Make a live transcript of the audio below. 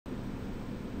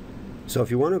So if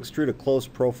you want to extrude a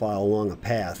closed profile along a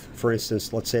path, for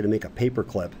instance, let's say to make a paper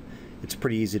clip, it's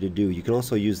pretty easy to do. You can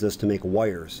also use this to make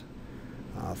wires.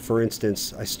 For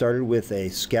instance, I started with a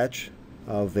sketch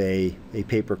of a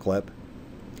paper clip.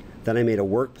 Then I made a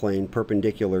work plane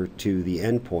perpendicular to the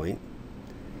end point,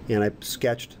 and I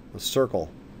sketched a circle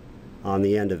on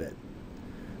the end of it.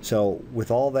 So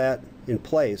with all that in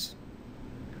place,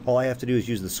 all I have to do is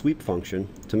use the sweep function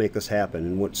to make this happen.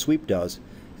 And what sweep does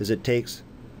is it takes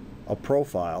a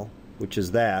profile, which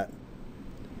is that,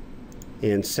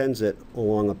 and sends it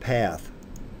along a path,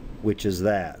 which is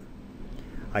that.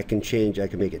 I can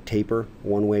make it taper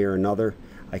one way or another.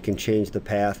 I can change the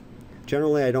path.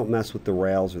 Generally, I don't mess with the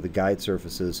rails or the guide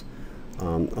surfaces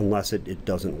unless it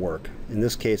doesn't work. In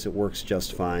this case, it works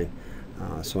just fine.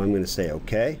 So I'm going to say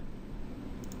OK.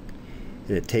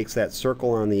 And it takes that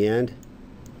circle on the end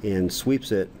and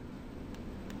sweeps it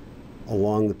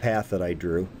along the path that I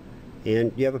drew,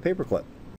 and you have a paper clip.